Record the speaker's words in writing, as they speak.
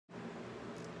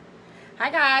Hi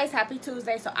guys, happy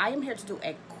Tuesday. So I am here to do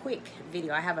a quick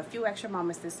video. I have a few extra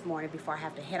moments this morning before I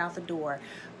have to head out the door.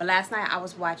 But last night I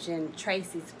was watching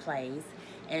Tracy's plays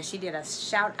and she did a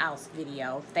shout outs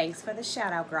video. Thanks for the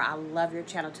shout out, girl. I love your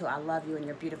channel too. I love you and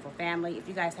your beautiful family. If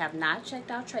you guys have not checked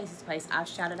out Tracy's plays, I've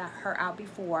shouted her out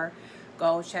before.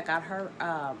 Go check out her.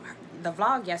 The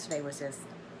vlog yesterday was just,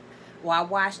 well, I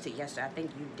watched it yesterday. I think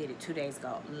you did it 2 days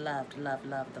ago. Loved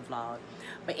the vlog.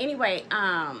 But anyway,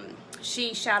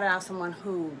 she shouted out someone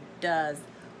who does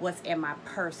what's in my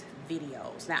purse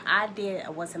videos. Now, I did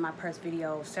a what's in my purse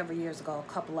video several years ago,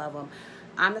 a couple of them.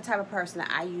 I'm the type of person that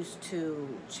I used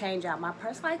to change out my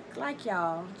purse, like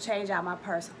y'all, change out my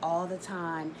purse all the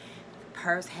time.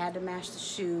 Purse had to match the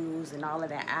shoes and all of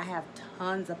that. I have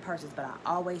tons of purses, but I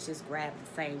always just grab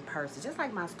the same purses. Just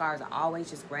like my scarves, I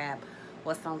always just grab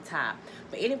what's on top.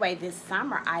 But anyway, this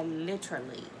summer I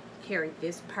literally carried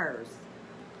this purse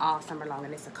all summer long,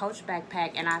 and it's a Coach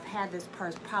backpack, and I've had this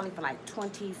purse probably for like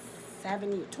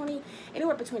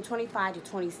anywhere between 25 to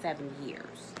 27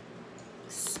 years.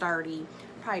 Sturdy.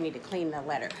 Probably need to clean the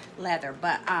leather,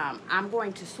 but I'm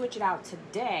going to switch it out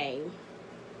today.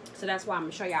 So that's why I'm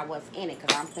gonna show y'all what's in it,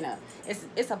 because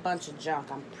it's a bunch of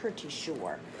junk, I'm pretty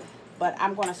sure. But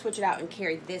I'm gonna switch it out and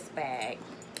carry this bag.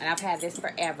 And I've had this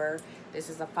forever. This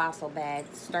is a Fossil bag,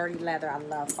 sturdy leather. I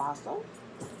love Fossil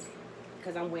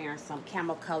because I'm wearing some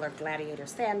camel color gladiator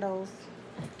sandals.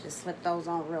 Just slip those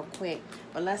on real quick.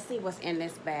 But let's see what's in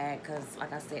this bag, because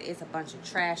like I said, it's a bunch of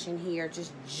trash in here,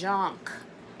 just junk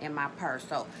in my purse.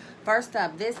 So first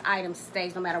up, this item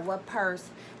stays no matter what purse.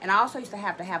 And I also used to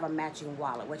have a matching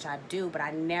wallet, which I do, but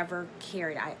I never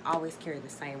carried. I always carry the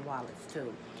same wallets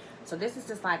too. So this is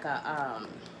just like a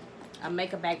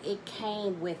makeup bag. It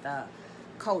came with a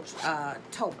Coach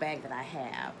tote bag that I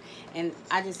have, and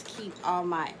I just keep all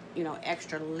my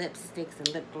extra lipsticks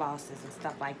and lip glosses and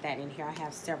stuff like that in here. I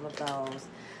have several of those.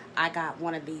 I got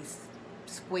one of these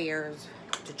squares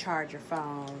to charge your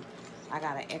phone. I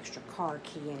got an extra car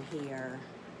key in here.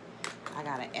 I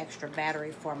got an extra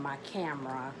battery for my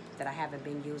camera that I haven't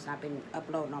been using. I've been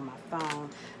uploading on my phone.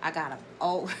 I got an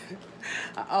old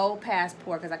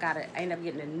passport because I end up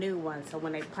getting a new one. So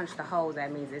when they punch the holes,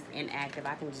 that means it's inactive.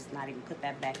 I can just not even put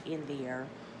that back in there.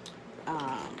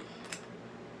 I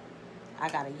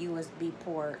got a USB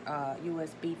port,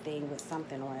 USB thing with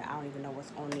something on it. I don't even know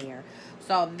what's on there.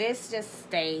 So this just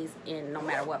stays in no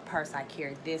matter what purse I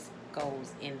carry. This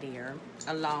goes in there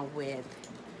along with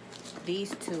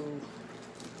these two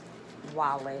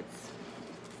wallets,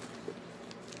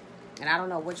 and I don't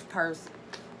know which purse.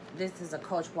 This is a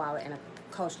Coach wallet and a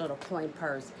Coach little coin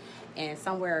purse, and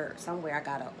somewhere I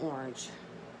got an orange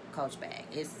Coach bag.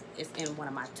 It's in one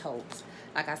of my totes.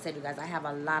 Like I said, you guys, I have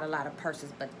a lot of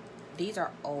purses, but these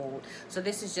are old. So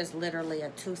this is just literally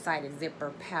a two-sided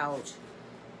zipper pouch,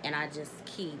 and I just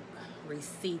keep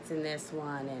receipts in this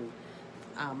one and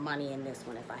money in this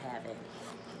one if I have it,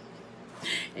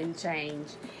 and change.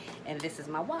 And this is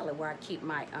my wallet where I keep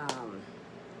my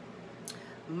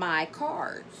my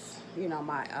cards,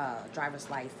 my driver's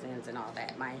license and all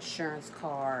that, my insurance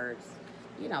cards,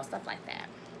 stuff like that.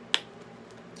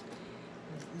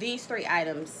 These three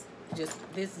items, this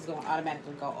is going to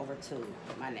automatically go over to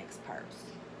my next purse.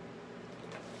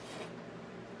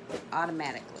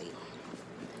 Automatically.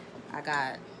 I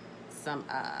got some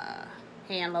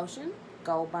hand lotion,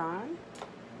 Gold Bond.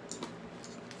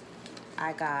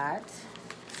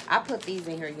 I put these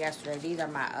in here yesterday. These are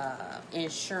my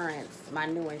insurance, my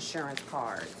new insurance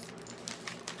cards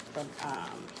from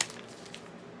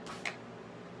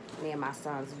me and my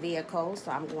son's vehicle. So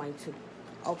I'm going to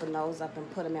open those up and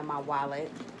put them in my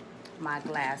wallet. My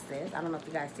glasses. I don't know if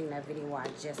you guys seen that video where I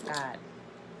just got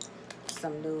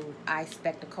some new eye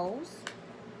spectacles.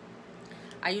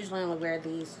 I usually only wear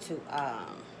these to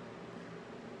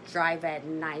drive at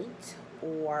night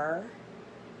or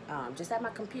just at my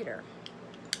computer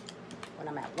when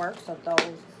I'm at work. So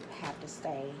those have to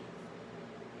stay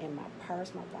in my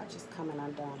purse. My watch is coming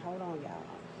undone. Hold on, y'all.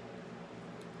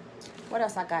 What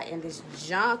else I got in this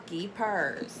junky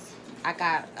purse? I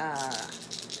got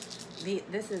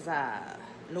this is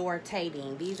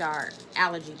Loratadine. These are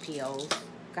allergy pills.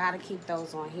 Gotta keep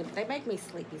those on here. But they make me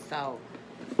sleepy, so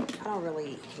I don't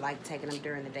really like taking them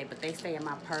during the day, but they stay in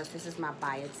my purse. This is my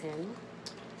biotin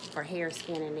for hair,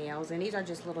 skin, and nails. And these are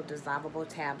just little dissolvable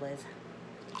tablets.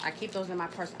 I keep those in my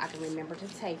purse. I can remember to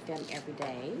take them every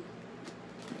day.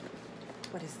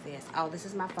 What is this? Oh, this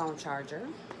is my phone charger.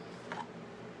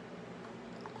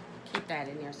 Keep that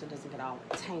in there so it doesn't get all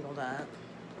tangled up.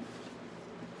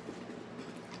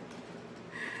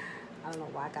 I don't know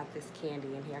why I got this candy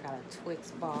in here. I got a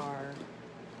Twix bar.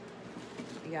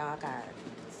 Y'all, I got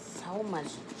so so much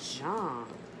junk.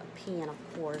 A pen,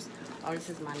 of course. Oh, this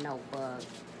is my notebook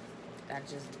that I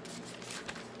just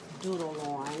doodle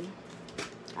on.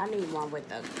 I need one with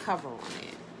a cover on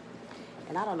it.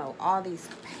 And I don't know, all these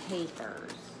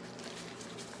papers.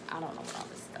 I don't know what all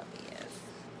this stuff is.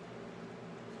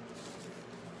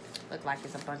 Look like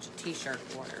it's a bunch of t-shirt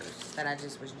orders that I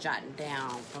just was jotting down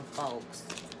from folks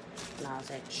when I was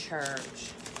at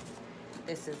church.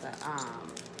 This is a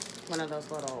one of those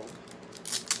little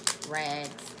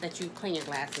rags that you clean your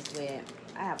glasses with.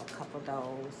 I have a couple of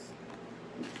those.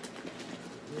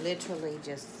 Literally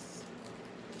just,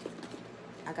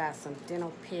 I got some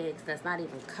dental picks that's not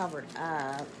even covered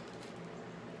up.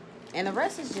 And the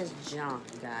rest is just junk,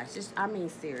 you guys. Just, I mean,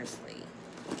 seriously.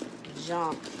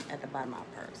 Junk at the bottom of my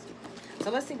purse.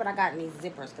 So let's see what I got in these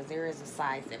zippers, because there is a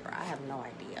side zipper. I have no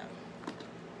idea.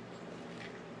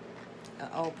 An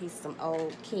old piece, some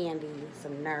old candy,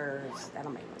 some Nerds. That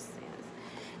don't make no sense.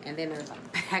 And then there's a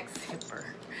back zipper,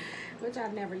 which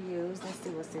I've never used. Let's see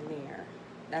what's in there.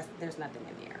 There's nothing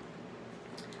in there.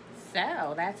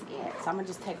 So that's it. So I'm gonna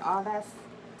just take all that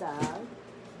stuff,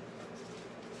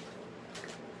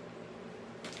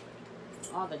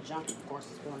 all the junk, of course,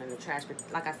 is going in the trash. But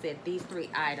like I said, these 3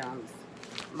 items,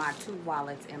 my 2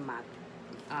 wallets and my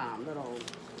little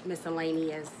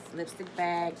miscellaneous lipstick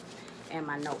bag and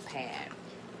my notepad,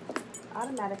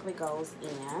 automatically goes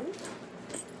in.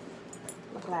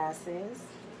 My glasses,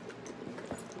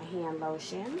 my hand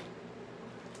lotion,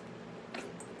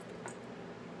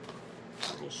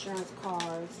 my insurance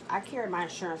cards. I carry my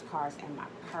insurance cards in my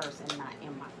purse and not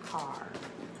in my car.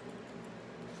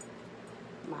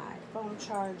 My phone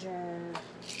charger,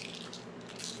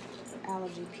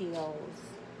 allergy pills,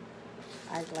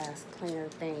 eyeglass cleaner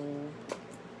thing,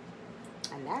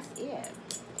 and that's it.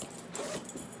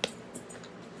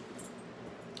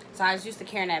 So I was used to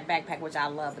carrying that backpack, which I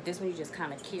love, but this one you just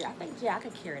kind of carry. I think, yeah, I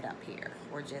could carry it up here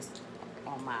or just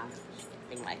on my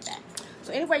thing like that.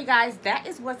 So anyway, you guys, that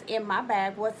is what's in my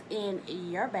bag. What's in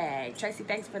your bag? Tracy,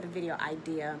 thanks for the video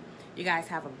idea. You guys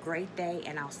have a great day,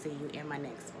 and I'll see you in my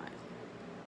next one.